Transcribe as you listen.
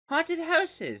Haunted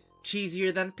houses.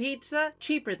 Cheesier than pizza,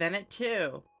 cheaper than it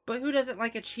too. But who doesn't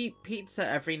like a cheap pizza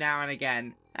every now and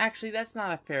again? Actually, that's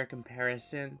not a fair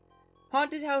comparison.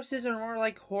 Haunted houses are more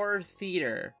like horror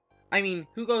theater. I mean,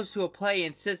 who goes to a play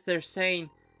and sits there saying,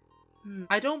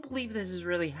 I don't believe this is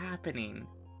really happening.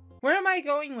 Where am I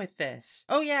going with this?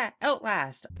 Oh yeah,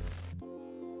 Outlast.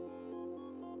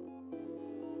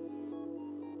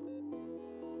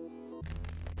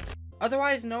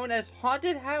 Otherwise known as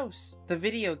Haunted House, the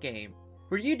video game,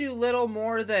 where you do little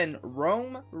more than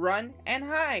roam, run, and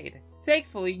hide.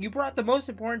 Thankfully, you brought the most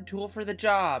important tool for the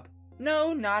job.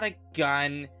 No, not a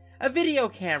gun. A video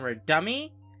camera,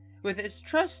 dummy! With its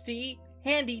trusty,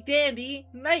 handy-dandy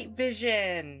night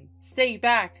vision. Stay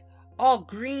back, I'll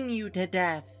green you to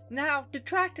death. Now,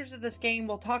 detractors of this game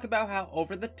will talk about how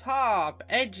over-the-top,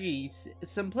 edgy,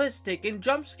 simplistic, and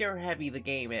jump-scare-heavy the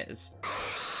game is.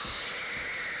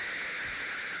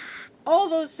 All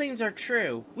those things are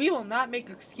true. We will not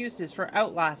make excuses for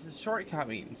Outlast's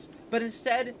shortcomings, but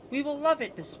instead, we will love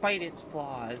it despite its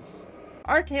flaws.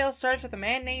 Our tale starts with a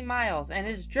man named Miles and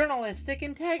his journalistic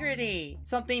integrity.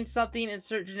 Something,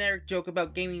 insert generic joke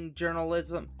about gaming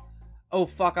journalism. Oh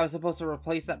fuck, I was supposed to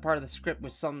replace that part of the script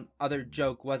with some other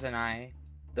joke, wasn't I?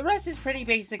 The rest is pretty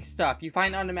basic stuff. You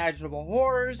find unimaginable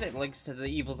horrors, it links to the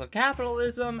evils of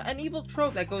capitalism, an evil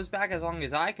trope that goes back as long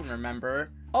as I can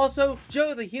remember. Also,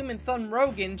 Joe the human thumb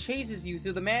Rogan chases you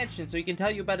through the mansion so he can tell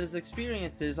you about his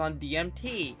experiences on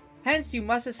DMT. Hence, you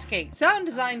must escape. Sound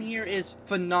design here is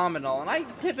phenomenal, and I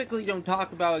typically don't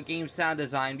talk about a game's sound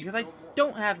design because I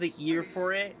don't have the ear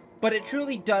for it, but it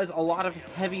truly does a lot of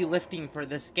heavy lifting for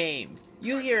this game.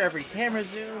 You hear every camera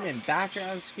zoom and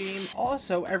background scream,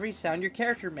 also every sound your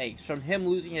character makes, from him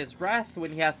losing his breath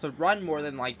when he has to run more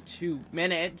than like 2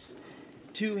 minutes,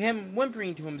 to him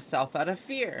whimpering to himself out of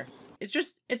fear.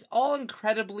 It's all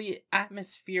incredibly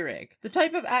atmospheric. The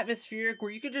type of atmospheric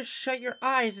where you can just shut your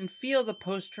eyes and feel the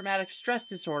post-traumatic stress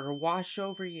disorder wash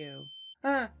over you.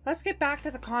 Let's get back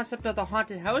to the concept of the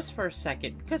haunted house for a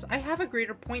second, because I have a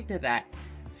greater point to that.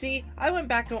 See, I went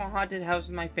back to a haunted house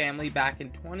with my family back in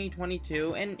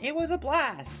 2022, and it was a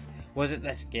blast. Was it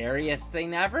the scariest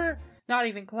thing ever? Not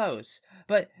even close.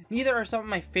 But neither are some of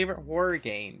my favorite horror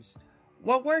games.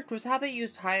 What worked was how they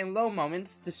used high and low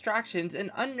moments, distractions,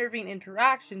 and unnerving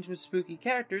interactions with spooky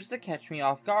characters to catch me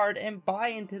off guard and buy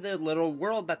into the little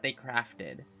world that they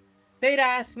crafted. They'd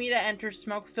ask me to enter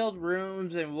smoke-filled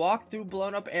rooms and walk through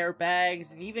blown-up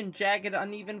airbags and even jagged,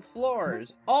 uneven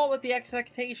floors, all with the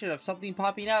expectation of something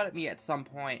popping out at me at some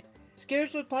point.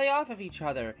 Scares would play off of each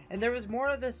other, and there was more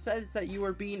of the sense that you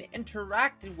were being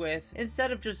interacted with instead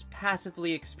of just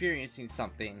passively experiencing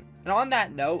something. And on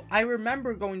that note, I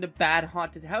remember going to bad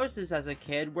haunted houses as a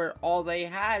kid where all they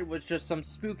had was just some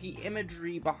spooky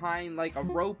imagery behind like a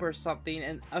rope or something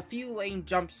and a few lame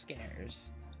jump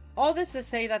scares. All this to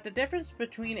say that the difference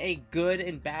between a good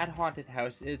and bad haunted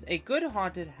house is a good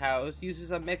haunted house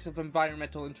uses a mix of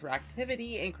environmental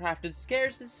interactivity and crafted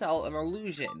scares to sell an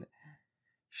illusion.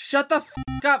 Shut the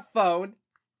f*** up, phone!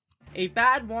 A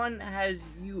bad one has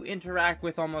you interact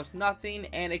with almost nothing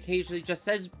and occasionally just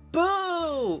says,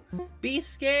 BOO! Be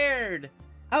scared!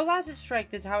 Outlast's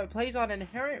strength is how it plays on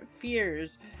inherent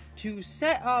fears to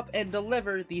set up and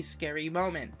deliver these scary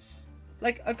moments.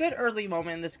 Like, a good early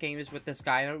moment in this game is with this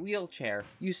guy in a wheelchair.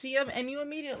 You see him and you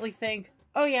immediately think,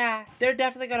 oh yeah, they're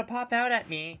definitely gonna pop out at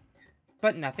me.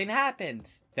 But nothing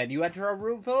happens. Then you enter a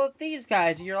room full of these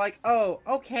guys and you're like, oh,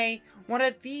 okay, one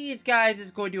of these guys is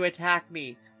going to attack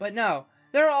me. But no,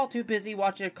 they're all too busy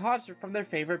watching a concert from their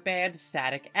favorite band,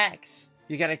 Static X.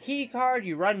 You get a key card,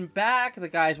 you run back, the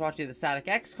guys watching the Static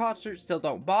X concert still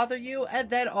don't bother you,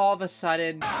 and then all of a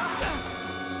sudden...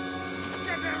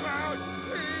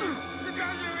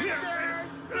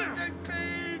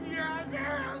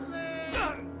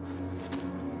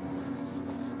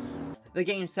 The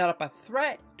game set up a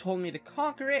threat, told me to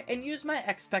conquer it, and used my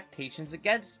expectations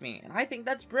against me, and I think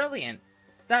that's brilliant.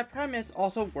 That premise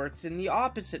also works in the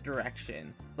opposite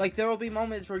direction. Like, there will be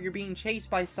moments where you're being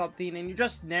chased by something and you're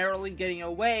just narrowly getting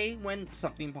away when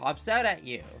something pops out at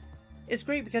you. It's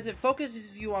great because it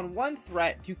focuses you on one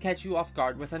threat to catch you off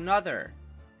guard with another.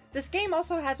 This game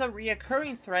also has a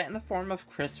reoccurring threat in the form of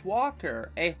Chris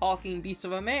Walker, a hulking beast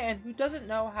of a man who doesn't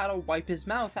know how to wipe his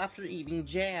mouth after eating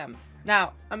jam.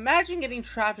 Now, imagine getting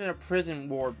trapped in a prison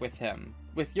ward with him,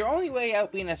 with your only way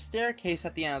out being a staircase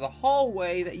at the end of the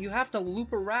hallway that you have to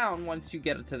loop around once you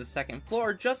get to the second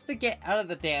floor just to get out of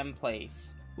the damn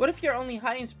place. What if your only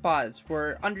hiding spots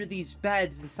were under these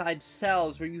beds inside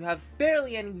cells where you have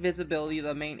barely any visibility of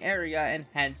the main area and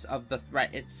hence of the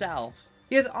threat itself?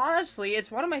 Because honestly, it's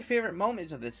one of my favorite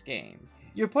moments of this game.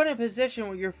 You're put in a position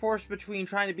where you're forced between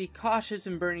trying to be cautious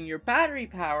and burning your battery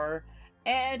power,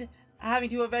 and having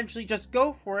to eventually just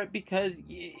go for it because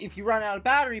if you run out of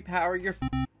battery power, you're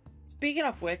Speaking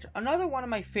of which, another one of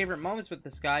my favorite moments with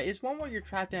this guy is one where you're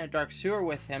trapped in a dark sewer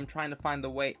with him trying to find the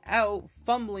way out,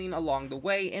 fumbling along the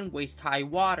way in waist-high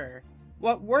water.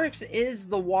 What works is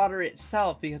the water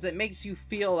itself, because it makes you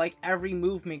feel like every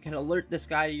movement can alert this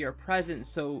guy to your presence,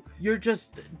 so you're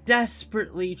just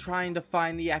desperately trying to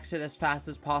find the exit as fast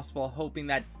as possible, hoping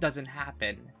that doesn't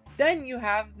happen. Then you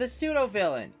have the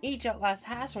pseudo-villain. Each Outlast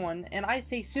has one, and I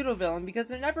say pseudo-villain because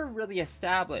they're never really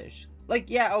established.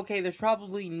 Like, yeah, okay, there's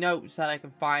probably notes that I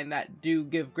can find that do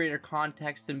give greater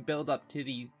context and build up to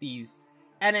these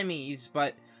enemies,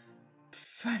 but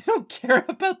I don't care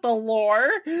about the lore.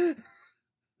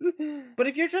 But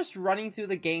if you're just running through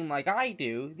the game like I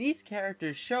do, these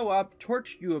characters show up,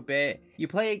 torture you a bit, you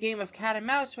play a game of cat and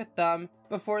mouse with them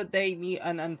before they meet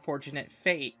an unfortunate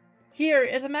fate. Here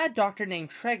is a mad doctor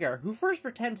named Trigger, who first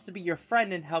pretends to be your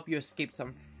friend and help you escape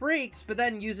some freaks, but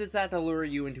then uses that to lure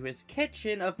you into his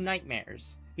kitchen of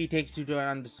nightmares. He takes you to an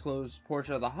undisclosed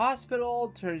portion of the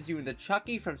hospital, turns you into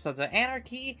Chucky from Sons of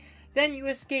Anarchy, then you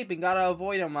escape and gotta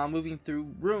avoid him while moving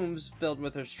through rooms filled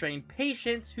with restrained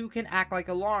patients who can act like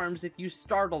alarms if you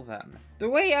startle them. The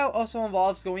way out also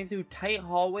involves going through tight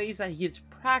hallways that he is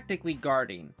practically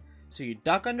guarding. So you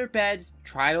duck under beds,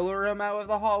 try to lure him out of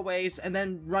the hallways, and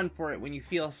then run for it when you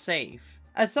feel safe.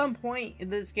 At some point in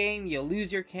this game, you'll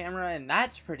lose your camera, and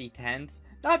that's pretty tense.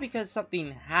 Not because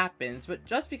something happens, but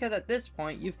just because at this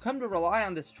point, you've come to rely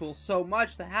on this tool so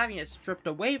much that having it stripped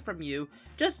away from you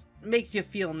just makes you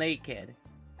feel naked.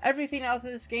 Everything else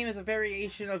in this game is a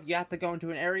variation of you have to go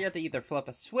into an area to either flip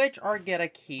a switch or get a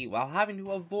key, while having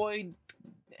to avoid,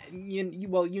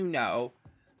 well, you know.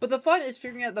 But the fun is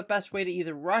figuring out the best way to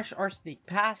either rush or sneak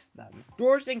past them.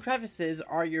 Doors and crevices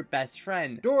are your best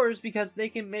friend. Doors because they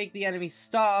can make the enemy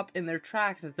stop in their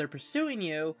tracks as they're pursuing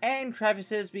you, and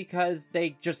crevices because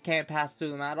they just can't pass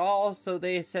through them at all, so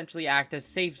they essentially act as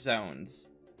safe zones.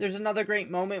 There's another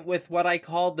great moment with what I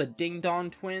call the Ding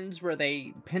Dong Twins, where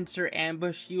they pincer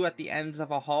ambush you at the ends of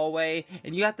a hallway,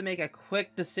 and you have to make a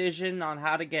quick decision on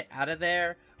how to get out of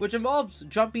there, which involves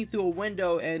jumping through a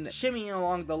window and shimmying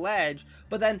along the ledge,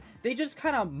 but then they just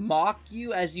kind of mock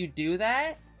you as you do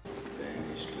that.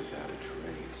 Vanished without a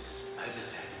trace. I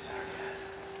just had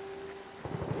sarcasm.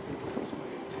 That's my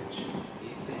intention. He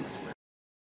thinks we're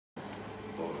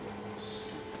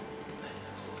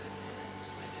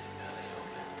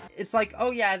It's like,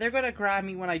 oh yeah, they're gonna grab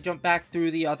me when I jump back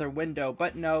through the other window,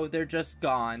 but no, they're just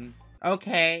gone.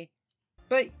 Okay.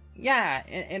 But yeah,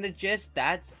 in a gist,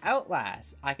 that's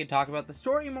Outlast. I could talk about the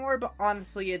story more, but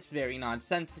honestly, it's very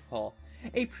nonsensical.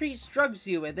 A priest drugs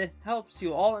you and then helps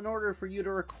you, all in order for you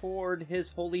to record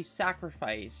his holy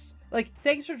sacrifice. Like,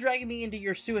 thanks for dragging me into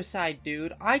your suicide,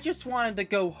 dude. I just wanted to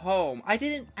go home. I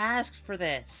didn't ask for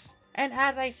this. And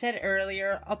as I said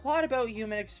earlier, a plot about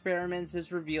human experiments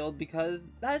is revealed because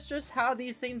that's just how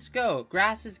these things go.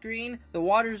 Grass is green, the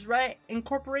water's red, and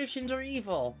corporations are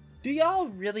evil. Do y'all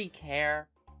really care?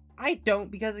 I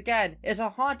don't, because again, it's a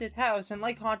haunted house, and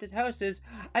like haunted houses,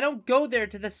 I don't go there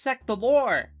to dissect the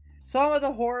lore. Some of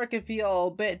the horror can feel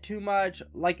a bit too much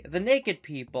like the naked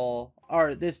people,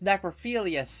 or this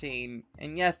necrophilia scene.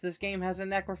 And yes, this game has a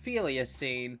necrophilia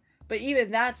scene. But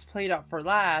even that's played up for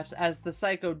laughs, as the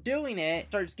psycho doing it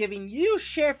starts giving you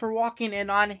shit for walking in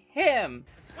on him.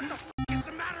 What the f is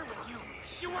the matter with you?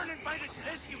 You weren't invited to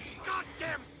this, you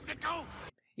goddamn sicko!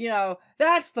 You know,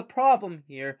 that's the problem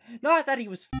here. Not that he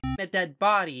was f***ing a dead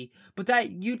body, but that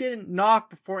you didn't knock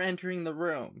before entering the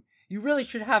room. You really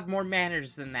should have more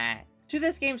manners than that. To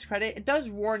this game's credit, it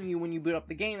does warn you when you boot up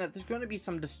the game that there's going to be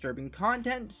some disturbing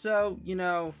content, so, you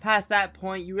know, past that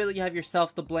point, you really have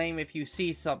yourself to blame if you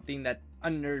see something that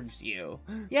unnerves you.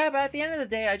 Yeah, but at the end of the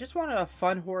day, I just wanted a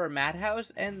fun horror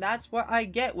madhouse, and that's what I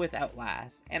get with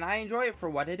Outlast, and I enjoy it for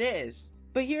what it is.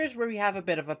 But here's where we have a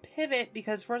bit of a pivot,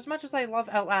 because for as much as I love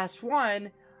Outlast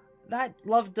 1, that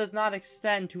love does not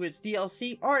extend to its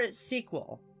DLC or its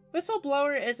sequel.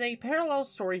 Whistleblower is a parallel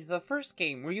story to the first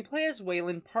game, where you play as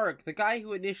Wayland Park, the guy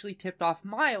who initially tipped off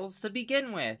Miles to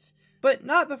begin with. But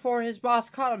not before his boss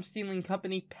caught him stealing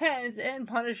company pens and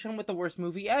punished him with the worst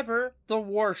movie ever, The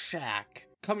War Shack,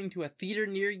 coming to a theater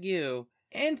near you.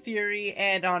 In theory,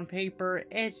 and on paper,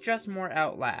 it's just more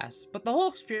Outlast, but the whole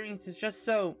experience is just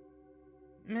so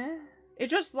meh. It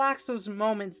just lacks those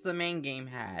moments the main game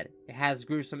had. It has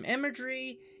gruesome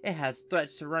imagery, it has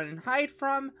threats to run and hide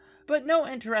from, but no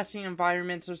interesting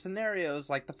environments or scenarios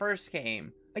like the first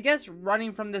game. I guess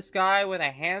running from this guy with a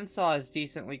handsaw is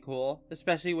decently cool,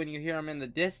 especially when you hear him in the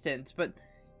distance, but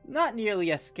not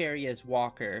nearly as scary as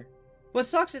Walker. What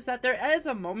sucks is that there is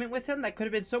a moment with him that could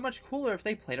have been so much cooler if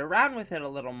they played around with it a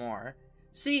little more.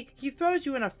 See, he throws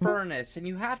you in a furnace and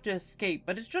you have to escape,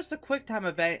 but it's just a quick time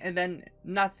event and then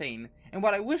nothing. And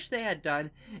what I wish they had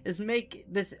done is make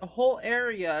this whole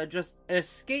area just an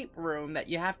escape room that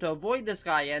you have to avoid this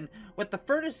guy in, with the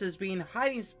furnaces being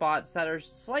hiding spots that are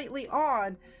slightly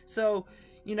on, so,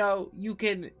 you know, you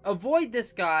can avoid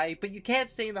this guy, but you can't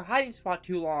stay in the hiding spot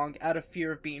too long out of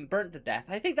fear of being burnt to death.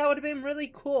 I think that would have been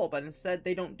really cool, but instead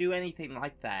they don't do anything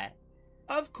like that.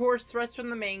 Of course, threats from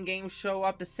the main game show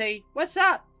up to say, "What's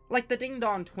up?" Like the Ding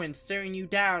Dong twins staring you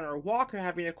down, or Walker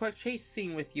having a quick chase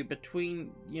scene with you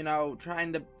between, you know,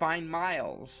 trying to find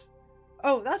Miles.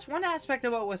 Oh, that's one aspect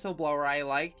about Whistleblower I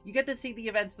liked. You get to see the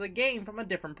events of the game from a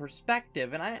different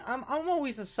perspective, and I'm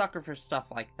always a sucker for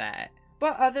stuff like that.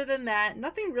 But other than that,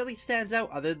 nothing really stands out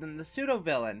other than the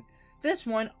pseudo-villain. This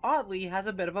one, oddly, has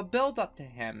a bit of a build-up to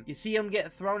him. You see him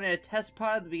get thrown in a test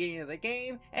pod at the beginning of the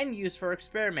game, and used for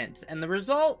experiments, and the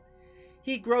result?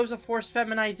 He grows a forced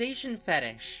feminization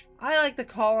fetish. I like to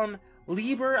call him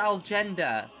Liber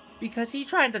Algenda, because he's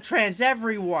trying to trans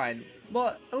everyone.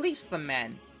 Well, at least the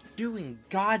men. Doing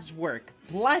God's work.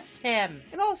 Bless him!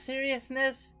 In all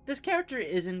seriousness, this character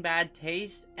is in bad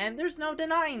taste, and there's no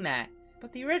denying that.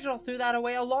 But the original threw that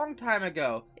away a long time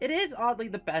ago. It is oddly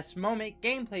the best moment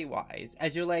gameplay-wise,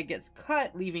 as your leg gets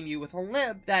cut, leaving you with a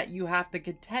limp that you have to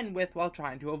contend with while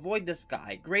trying to avoid this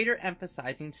guy, greater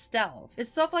emphasizing stealth. It's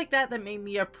stuff like that that made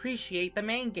me appreciate the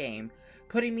main game,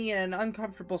 putting me in an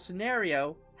uncomfortable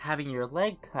scenario, having your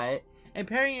leg cut, and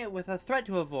pairing it with a threat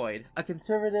to avoid, a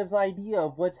conservative's idea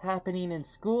of what's happening in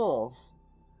schools.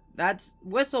 That's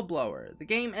Whistleblower. The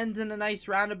game ends in a nice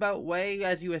roundabout way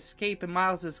as you escape in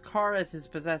Miles' car as his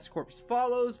possessed corpse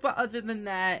follows, but other than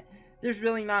that, there's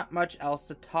really not much else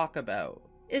to talk about.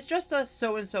 It's just a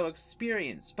so-and-so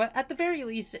experience, but at the very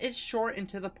least, it's short and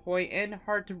to the point and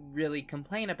hard to really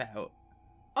complain about.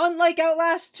 Unlike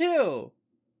Outlast 2!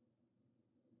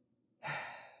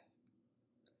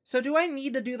 So do I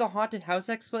need to do the haunted house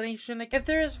explanation? If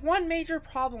there is one major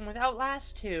problem with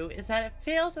Outlast 2, is that it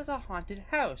fails as a haunted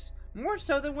house, more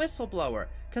so than Whistleblower,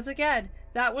 cause again,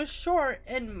 that was short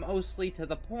and mostly to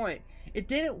the point. It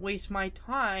didn't waste my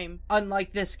time,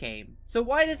 unlike this game. So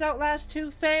why does Outlast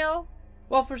 2 fail?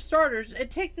 Well, for starters, it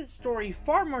takes its story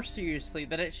far more seriously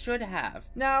than it should have.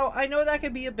 Now, I know that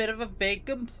can be a bit of a vague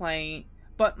complaint,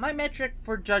 but my metric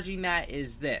for judging that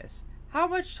is this. How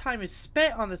much time is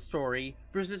spent on the story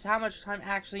versus how much time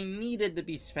actually needed to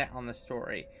be spent on the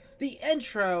story. The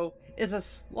intro is a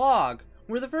slog.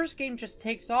 Where the first game just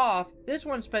takes off, this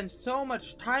one spends so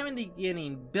much time in the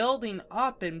beginning building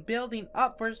up and building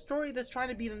up for a story that's trying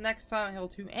to be the next Silent Hill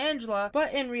 2 Angela,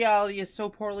 but in reality is so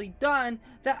poorly done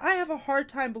that I have a hard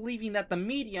time believing that the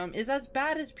medium is as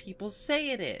bad as people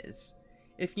say it is.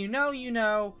 If you know, you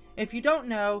know. If you don't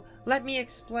know, let me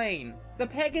explain. The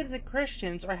pagans and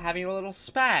Christians are having a little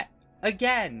spat.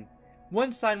 Again.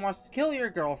 One side wants to kill your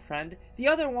girlfriend, the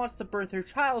other wants to birth her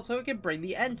child so it can bring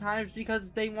the end times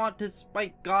because they want to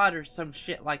spite God or some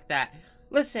shit like that.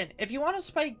 Listen, if you want to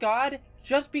spite God,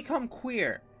 just become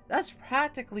queer. That's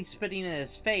practically spitting in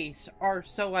his face, or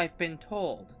so I've been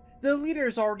told. The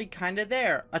leader's already kinda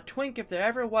there, a twink if there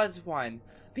ever was one.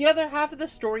 The other half of the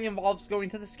story involves going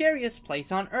to the scariest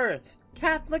place on Earth,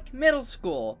 Catholic middle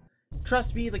school.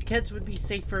 Trust me, the kids would be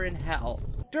safer in hell.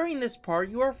 During this part,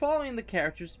 you are following the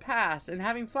character's past and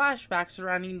having flashbacks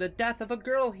surrounding the death of a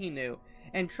girl he knew.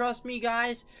 And trust me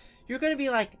guys, you're gonna be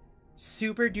like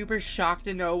super duper shocked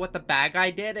to know what the bad guy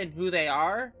did and who they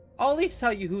are. I'll at least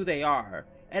tell you who they are.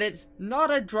 And it's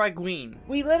not a drag queen.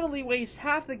 We literally waste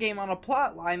half the game on a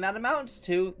plot line that amounts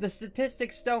to, the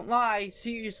statistics don't lie,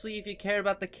 seriously if you care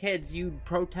about the kids, you'd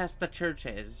protest the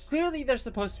churches. Clearly there's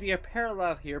supposed to be a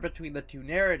parallel here between the two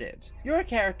narratives. Your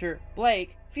character,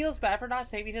 Blake, feels bad for not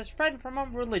saving his friend from a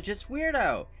religious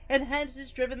weirdo, and hence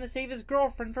is driven to save his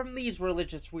girlfriend from these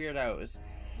religious weirdos.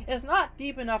 It's not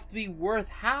deep enough to be worth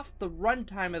half the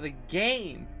runtime of the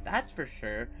game, that's for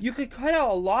sure. You could cut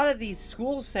out a lot of these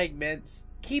school segments,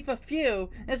 keep a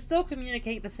few, and still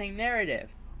communicate the same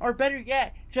narrative. Or better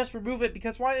yet, just remove it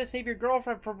because wanting to save your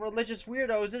girlfriend from religious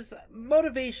weirdos is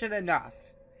motivation enough.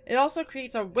 It also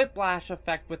creates a whiplash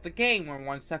effect with the game where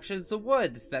one section is the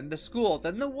woods, then the school,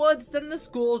 then the woods, then the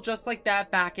school, just like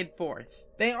that back and forth.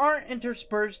 They aren't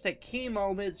interspersed at key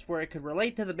moments where it could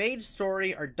relate to the main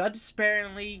story or done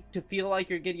sparingly to feel like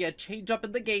you're getting a change up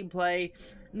in the gameplay.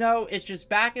 No, it's just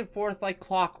back and forth like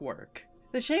clockwork.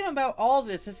 The shame about all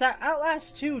this is that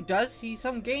Outlast 2 does see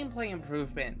some gameplay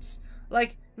improvements,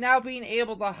 like now being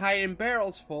able to hide in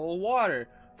barrels full of water.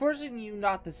 forcing you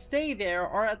not to stay there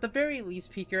or at the very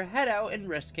least peek your head out and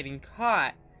risk getting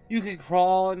caught. You can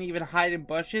crawl and even hide in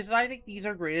bushes, and I think these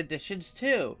are great additions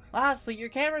too. Lastly, your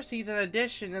camera sees an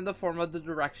addition in the form of the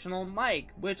directional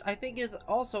mic, which I think is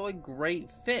also a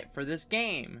great fit for this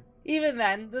game. Even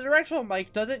then, the directional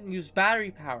mic doesn't use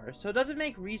battery power, so it doesn't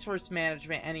make resource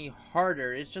management any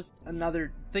harder, it's just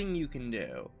another thing you can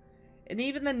do. And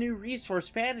even the new resource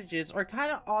bandages are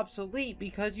kinda obsolete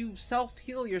because you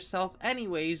self-heal yourself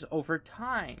anyways over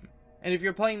time. And if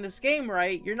you're playing this game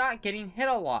right, you're not getting hit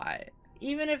a lot.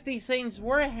 Even if these things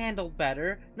were handled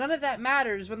better, none of that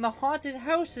matters when the haunted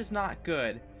house is not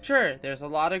good. Sure, there's a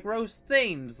lot of gross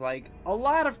things, like a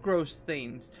lot of gross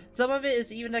things. Some of it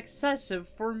is even excessive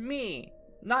for me.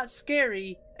 Not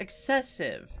scary,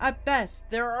 excessive. At best,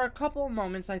 there are a couple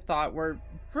moments I thought were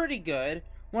pretty good.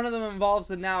 One of them involves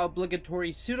the now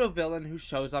obligatory pseudo-villain who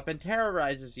shows up and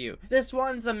terrorizes you. This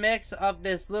one's a mix of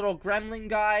this little gremlin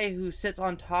guy who sits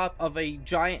on top of a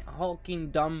giant hulking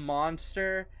dumb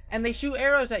monster, and they shoot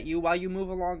arrows at you while you move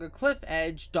along a cliff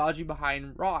edge, dodging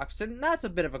behind rocks, and that's a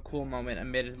bit of a cool moment,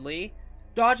 admittedly.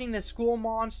 Dodging the school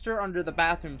monster under the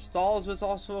bathroom stalls was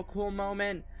also a cool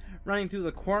moment. Running through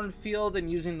the cornfield and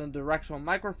using the directional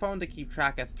microphone to keep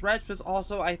track of threats was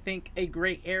also, I think, a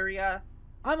great area.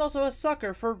 I'm also a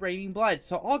sucker for raining blood,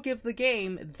 so I'll give the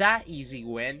game that easy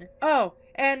win. Oh,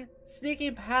 and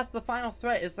sneaking past the final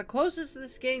threat is the closest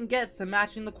this game gets to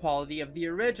matching the quality of the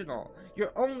original.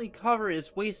 Your only cover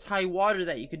is waist-high water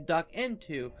that you can duck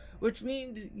into, which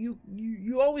means you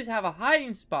always have a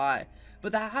hiding spot,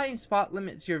 but that hiding spot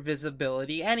limits your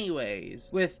visibility anyways,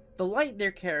 with the light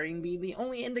they're carrying being the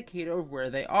only indicator of where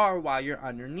they are while you're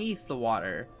underneath the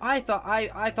water. I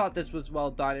thought this was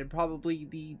well done and probably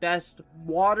the best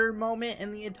water moment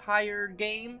in the entire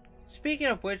game. Speaking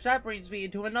of which, that brings me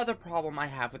into another problem I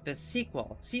have with this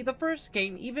sequel. See, the first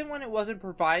game, even when it wasn't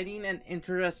providing an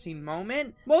interesting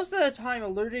moment, most of the time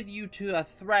alerted you to a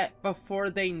threat before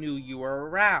they knew you were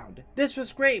around. This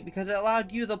was great because it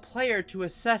allowed you, the player, to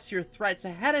assess your threats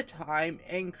ahead of time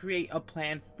and create a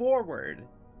plan forward.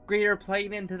 Greater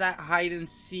playing into that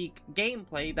hide-and-seek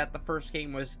gameplay that the first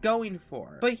game was going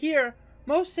for. But here,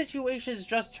 most situations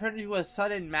just turn into a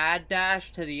sudden mad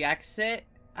dash to the exit,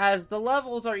 as the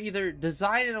levels are either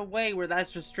designed in a way where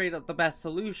that's just straight up the best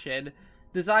solution,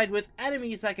 designed with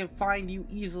enemies that can find you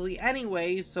easily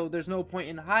anyway, so there's no point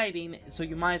in hiding, so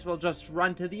you might as well just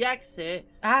run to the exit.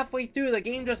 Halfway through, the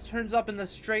game just turns up in the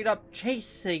straight up chase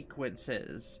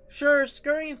sequences. Sure,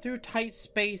 scurrying through tight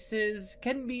spaces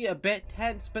can be a bit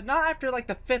tense, but not after like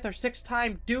the 5th or 6th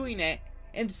time doing it,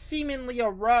 in seemingly a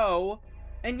row.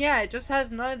 And yeah, it just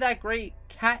has none of that great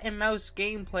cat and mouse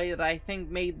gameplay that I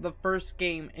think made the first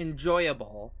game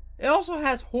enjoyable. It also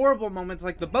has horrible moments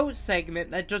like the boat segment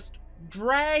that just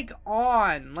drag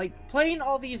on. Like, playing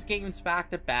all these games back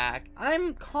to back,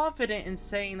 I'm confident in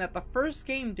saying that the first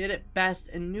game did it best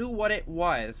and knew what it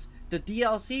was. The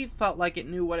DLC felt like it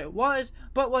knew what it was,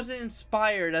 but wasn't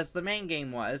inspired as the main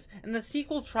game was, and the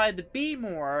sequel tried to be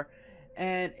more,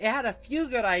 and it had a few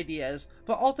good ideas,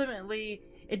 but ultimately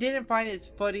it didn't find its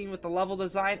footing with the level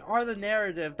design or the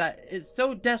narrative that it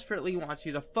so desperately wants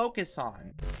you to focus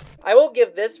on. I will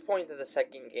give this point to the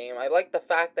second game. I like the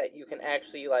fact that you can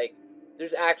actually,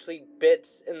 there's actually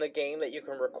bits in the game that you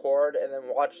can record and then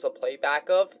watch the playback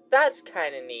of. That's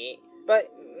kind of neat.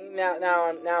 But now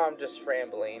I'm just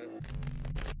rambling.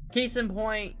 Case in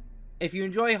point, if you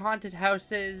enjoy haunted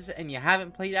houses and you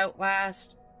haven't played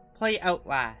Outlast, play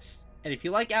Outlast. And if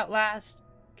you like Outlast,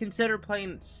 consider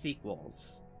playing the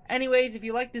sequels. Anyways, if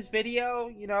you like this video,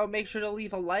 make sure to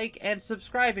leave a like and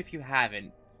subscribe if you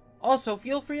haven't. Also,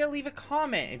 feel free to leave a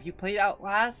comment. If you played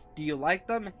Outlast, do you like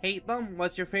them, hate them,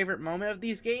 what's your favorite moment of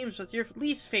these games, what's your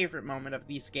least favorite moment of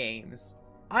these games?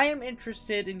 I am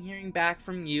interested in hearing back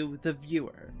from you, the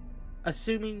viewer,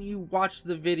 assuming you watched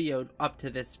the video up to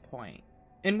this point.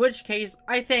 In which case,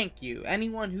 I thank you.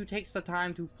 Anyone who takes the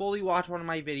time to fully watch one of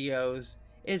my videos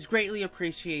is greatly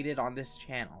appreciated on this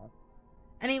channel.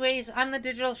 Anyways, I'm the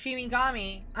Digital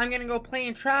Shinigami. I'm gonna go play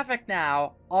in traffic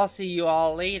now. I'll see you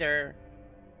all later.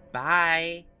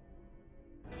 Bye.